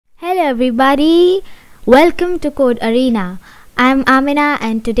everybody, welcome to Code Arena. I'm Amina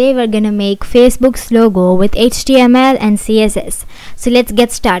and today we're gonna make Facebook's logo with HTML and CSS. So let's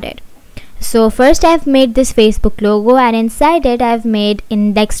get started. So first I've made this Facebook logo and inside it I've made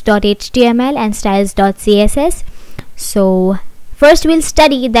index.html and styles.css. So first we'll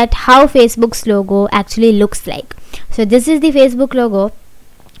study that how Facebook's logo actually looks like. So this is the Facebook logo.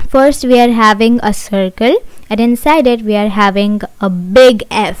 First we are having a circle and inside it we are having a big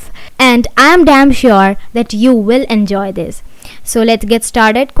F, and I'm damn sure that you will enjoy this. So let's get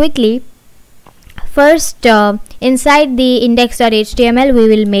started quickly. First inside the index.html we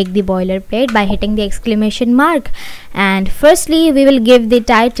will make the boilerplate by hitting the exclamation mark, and firstly we will give the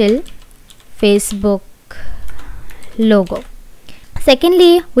title Facebook logo.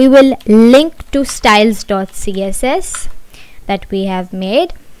 Secondly, we will link to styles.css that we have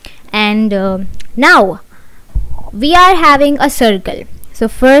made, and now we are having a circle. So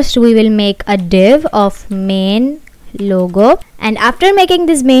first we will make a div of main logo, and after making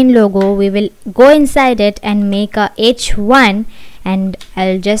this main logo we will go inside it and make a h1, and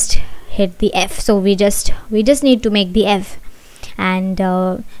I'll just hit the F. So we just need to make the F, and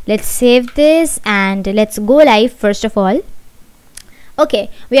let's save this and let's go live first of all. Okay,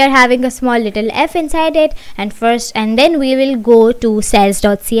 we are having a small little F inside it, and then we will go to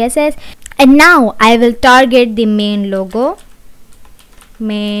styles.css, and now I will target the main logo,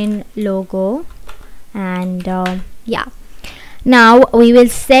 and yeah, now we will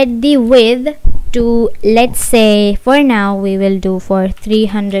set the width to, let's say for now we will do for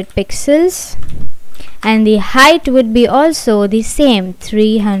 300 pixels, and the height would be also the same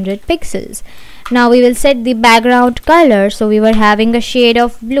 300 pixels. Now we will set the background color. So we were having a shade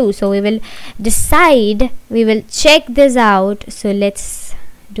of blue, so we will check this out. So let's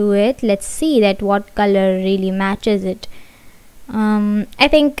do it. Let's see that what color really matches it. I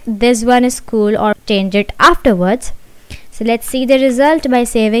think this one is cool, or change it afterwards. So let's see the result by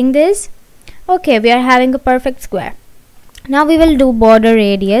saving this. Okay, we are having a perfect square. Now we will do border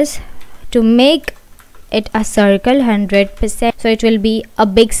radius to make it a circle 100%, so it will be a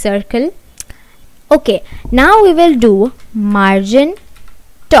big circle. Okay, now we will do margin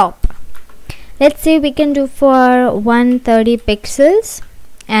top. Let's say we can do for 130 pixels,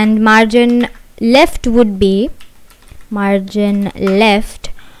 and margin left would be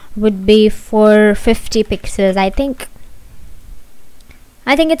for 50 pixels. I think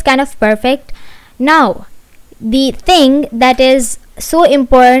it's kind of perfect. Now the thing that is so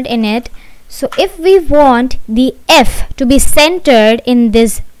important in it, so if we want the F to be centered in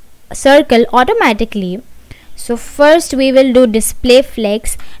this circle automatically, so first we will do display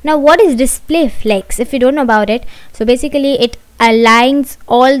flex. Now what is display flex? If you don't know about it, so basically it aligns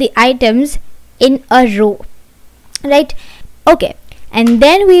all the items in a row, right? Okay, and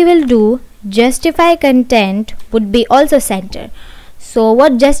then we will do justify content would be also center. So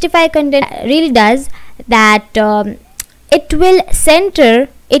what justify content really does, that it will center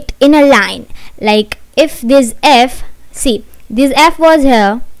it in a line. Like if this F, see this F was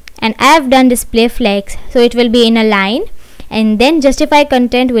here and I have done display flex, so it will be in a line, and then justify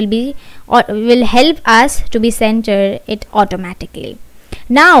content will help us to be center it automatically.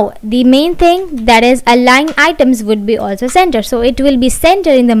 Now the main thing, that is align items, would be also center, so it will be center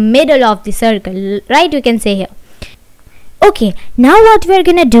in the middle of the circle, right? You can say here. Okay, now what we are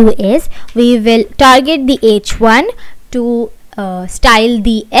gonna do is we will target the h1 to style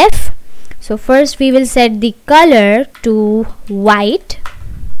the F. So first we will set the color to white,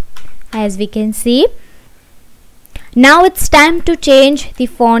 as we can see. Now it's time to change the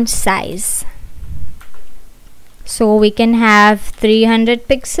font size. So we can have 300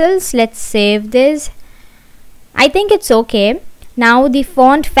 pixels. Let's save this. I think it's okay. Now the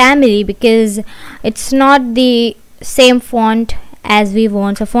font family, because it's not the same font as we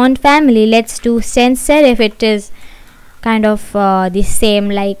want, so font family, let's do sans serif. It is kind of the same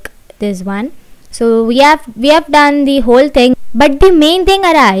like this one. So we have done the whole thing, but the main thing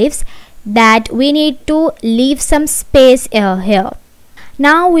arrives that we need to leave some space here.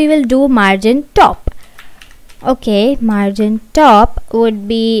 Now we will do margin top. Okay, margin top would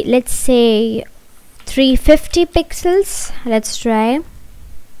be, let's say 350 pixels. Let's try.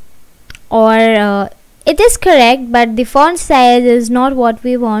 Or it is correct, but the font size is not what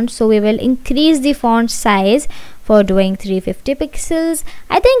we want, so we will increase the font size for doing 350 pixels.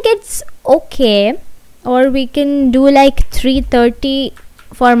 I think it's okay, or we can do like 330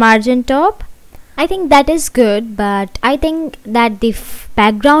 for margin top. I think that is good, but I think that the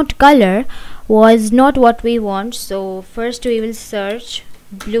background color was not what we want. So first we will search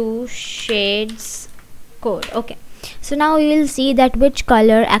blue shades code. Okay, so So now you will see that which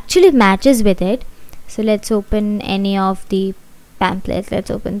color actually matches with it. So let's open any of the pamphlets. Let's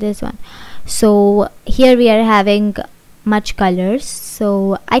open this one. So here we are having much colors,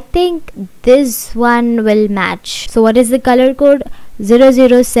 so I think this one will match. So what is the color code?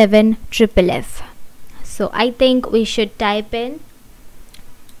 007 FFF. So I think we should type in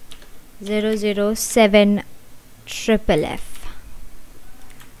 007 FFF.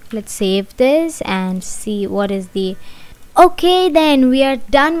 Let's save this and see what is the... Okay, then we are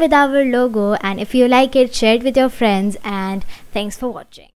done with our logo, and if you like it, share it with your friends, and thanks for watching.